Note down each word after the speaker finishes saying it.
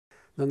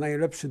No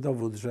najlepszy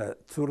dowód, że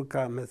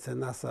córka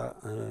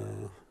mecenasa,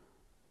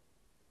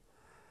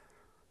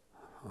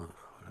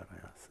 cholera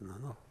jasna,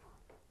 no,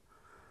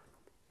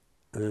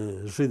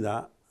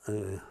 Żyda,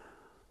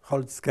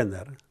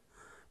 Holzkenner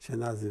się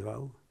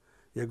nazywał.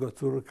 Jego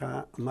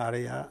córka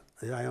Maria,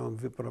 ja ją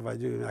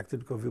wyprowadziłem, jak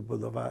tylko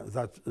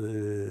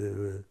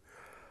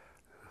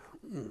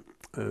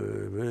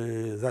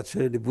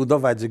zaczęli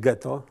budować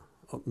getto,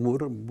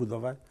 mur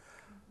budować,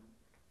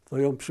 to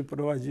ją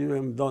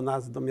przyprowadziłem do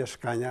nas, do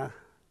mieszkania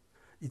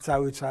i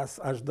cały czas,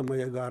 aż do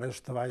mojego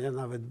aresztowania,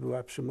 nawet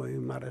była przy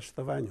moim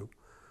aresztowaniu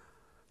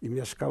i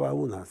mieszkała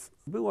u nas.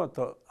 Było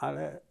to,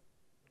 ale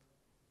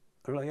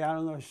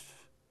lojalność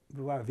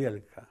była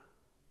wielka.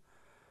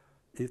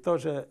 I to,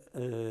 że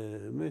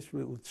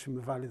myśmy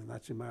utrzymywali,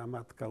 znaczy moja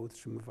matka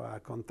utrzymywała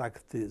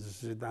kontakty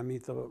z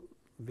Żydami, to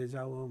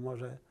wiedziało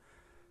może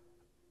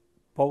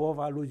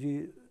połowa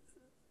ludzi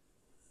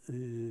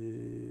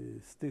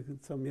z tych,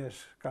 co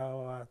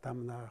mieszkała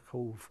tam na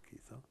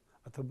Hołówki.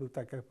 A to był,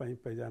 tak jak pani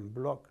powiedziałem,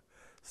 blok,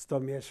 100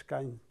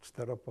 mieszkań,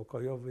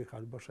 4-pokojowych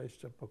albo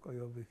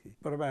 6-pokojowych.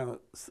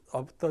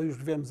 To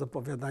już wiem z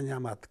opowiadania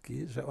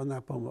matki, że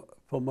ona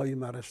po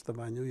moim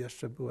aresztowaniu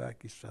jeszcze była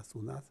jakiś czas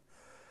u nas.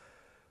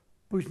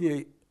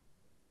 Później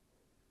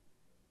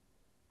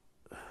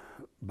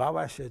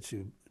bała się,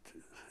 czy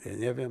ja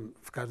nie wiem,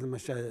 w każdym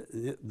razie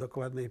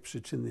dokładnej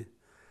przyczyny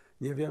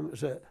nie wiem,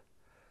 że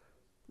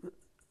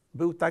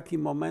był taki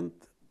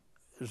moment,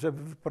 że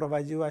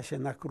wyprowadziła się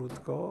na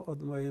krótko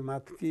od mojej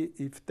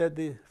matki i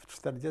wtedy w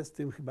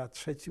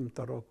 1943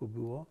 to roku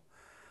było,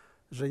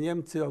 że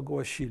Niemcy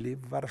ogłosili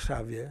w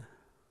Warszawie,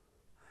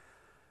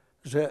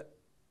 że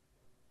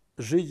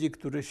Żydzi,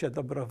 którzy się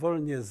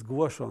dobrowolnie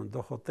zgłoszą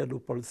do hotelu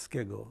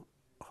polskiego,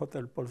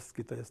 hotel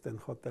polski to jest ten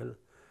hotel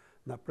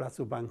na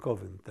Placu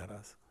Bankowym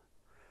teraz,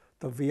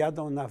 to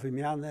wyjadą na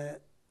wymianę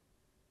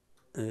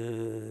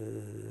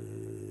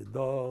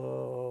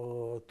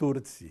do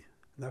Turcji,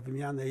 na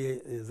wymianę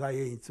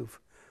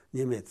zajeńców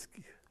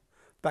niemieckich.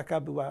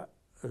 Taka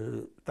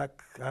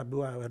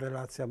była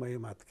relacja mojej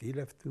matki.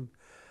 Ile w tym...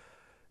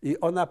 I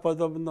ona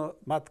podobno,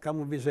 matka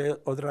mówi,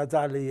 że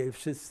odradzali jej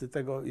wszyscy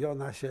tego i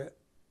ona się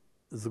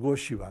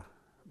zgłosiła,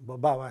 bo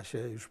bała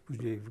się już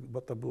później,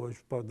 bo to było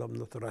już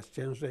podobno coraz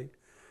ciężej.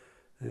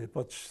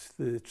 Po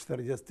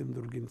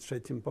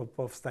 1942-1943 po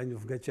powstaniu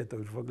w getcie to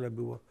już w ogóle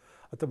było,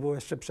 a to było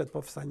jeszcze przed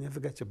powstaniem w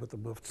getcie, bo to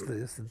było w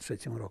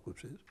 1943 roku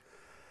przecież.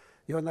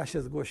 I ona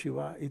się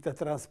zgłosiła i te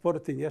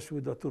transporty nie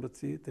szły do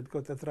Turcji,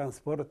 tylko te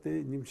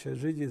transporty, nim się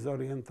Żydzi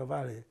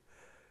zorientowali,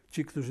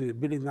 ci, którzy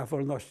byli na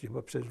wolności,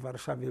 bo przecież w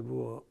Warszawie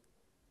było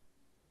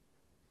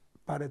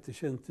parę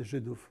tysięcy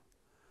Żydów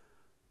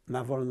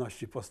na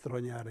wolności po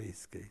stronie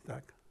aryjskiej,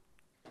 tak?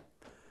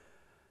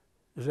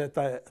 Że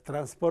te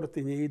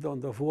transporty nie idą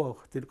do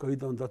Włoch, tylko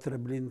idą do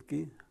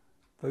Treblinki,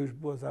 to już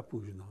było za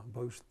późno,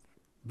 bo już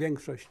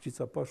większość ci,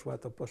 co poszła,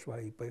 to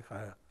poszła i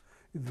pojechała.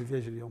 I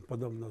wywieźli ją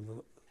podobno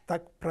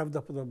tak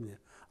prawdopodobnie,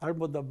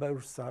 albo do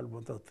Bełżca,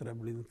 albo do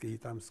Treblinki i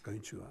tam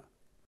skończyła.